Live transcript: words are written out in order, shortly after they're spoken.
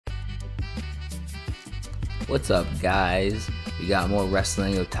What's up, guys? We got more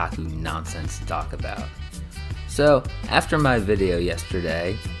wrestling otaku nonsense to talk about. So, after my video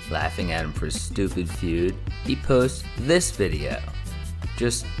yesterday, laughing at him for his stupid feud, he posts this video,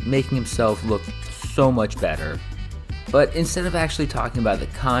 just making himself look so much better. But instead of actually talking about the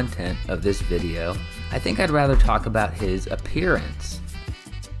content of this video, I think I'd rather talk about his appearance.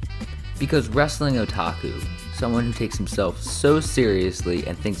 Because wrestling otaku, someone who takes himself so seriously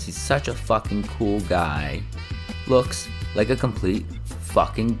and thinks he's such a fucking cool guy, looks like a complete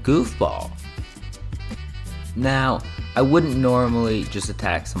fucking goofball. Now, I wouldn't normally just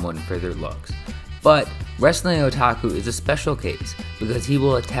attack someone for their looks, but wrestling otaku is a special case because he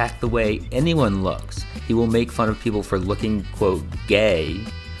will attack the way anyone looks. He will make fun of people for looking, quote, gay,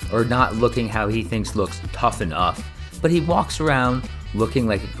 or not looking how he thinks looks tough enough, but he walks around looking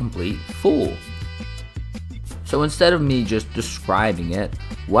like a complete fool. So instead of me just describing it,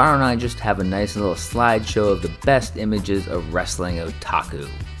 why don't I just have a nice little slideshow of the best images of wrestling otaku.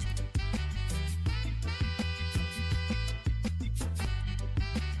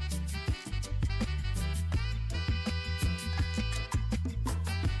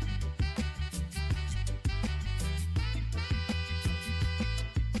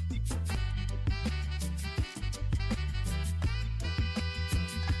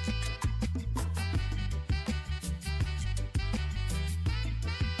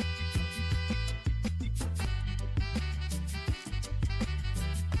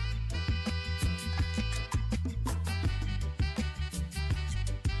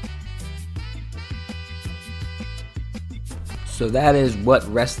 So that is what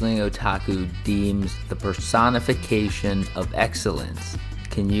wrestling otaku deems the personification of excellence.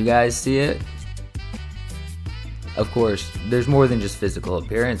 Can you guys see it? Of course, there's more than just physical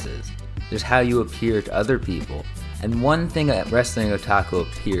appearances. There's how you appear to other people. And one thing that wrestling otaku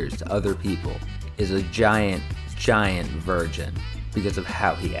appears to other people is a giant, giant virgin because of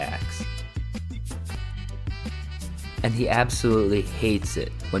how he acts. And he absolutely hates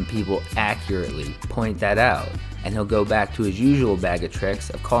it when people accurately point that out. And he'll go back to his usual bag of tricks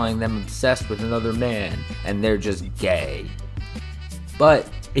of calling them obsessed with another man and they're just gay. But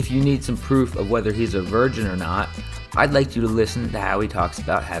if you need some proof of whether he's a virgin or not, I'd like you to listen to how he talks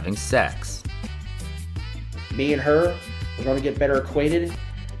about having sex. Me and her, we're gonna get better acquainted.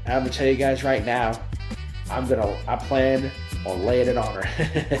 And I'm gonna tell you guys right now, I plan on laying it on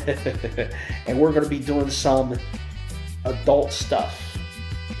her. And we're gonna be doing some adult stuff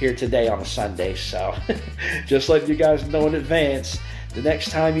here today on a Sunday, so just letting you guys know in advance, the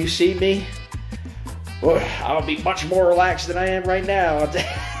next time you see me, I'll be much more relaxed than I am right now.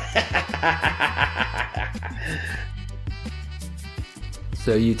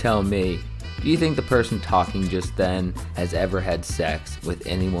 So you tell me, do you think the person talking just then has ever had sex with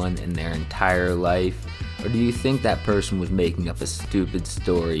anyone in their entire life? Or do you think that person was making up a stupid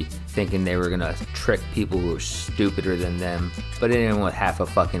story, thinking they were gonna trick people who were stupider than them, but anyone with half a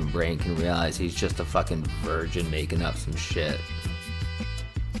fucking brain can realize he's just a fucking virgin making up some shit?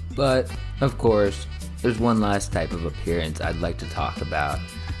 But, of course, there's one last type of appearance I'd like to talk about,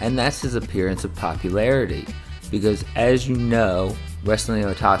 and that's his appearance of popularity. Because as you know, wrestling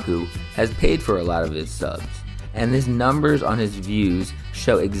otaku has paid for a lot of his subs, and his numbers on his views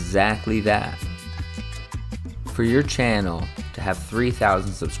show exactly that. For your channel to have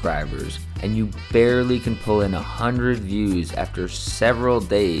 3,000 subscribers and you barely can pull in 100 views after several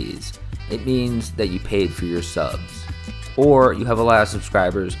days, it means that you paid for your subs. Or you have a lot of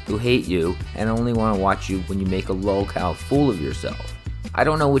subscribers who hate you and only want to watch you when you make a lolcow fool of yourself. I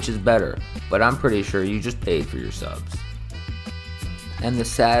don't know which is better, but I'm pretty sure you just paid for your subs. And the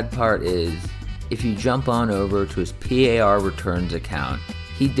sad part is, if you jump on over to his PAR returns account,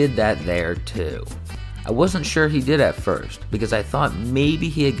 he did that there too. I wasn't sure he did at first, because I thought maybe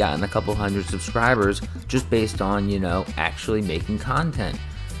he had gotten a couple hundred subscribers just based on, actually making content.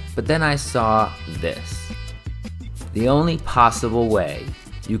 But then I saw this. The only possible way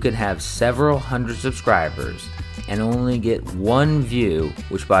you could have several hundred subscribers and only get one view,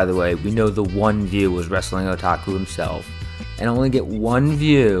 which by the way, we know the one view was Wrestling Otaku himself, and only get one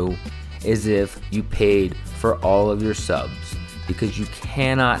view is if you paid for all of your subs. Because you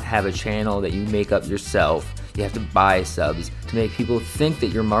cannot have a channel that you make up yourself. You have to buy subs to make people think that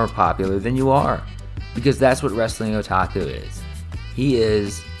you're more popular than you are. Because that's what wrestling otaku is. He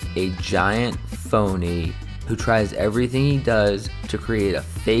is a giant phony who tries everything he does to create a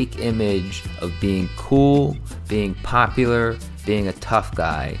fake image of being cool, being popular, being a tough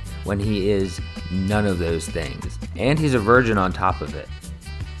guy, when he is none of those things. And he's a virgin on top of it.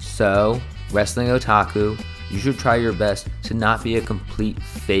 So, wrestling otaku, You should try your best to not be a complete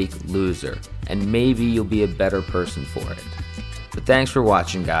fake loser, and maybe you'll be a better person for it. But thanks for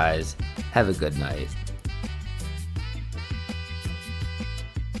watching, guys. Have a good night.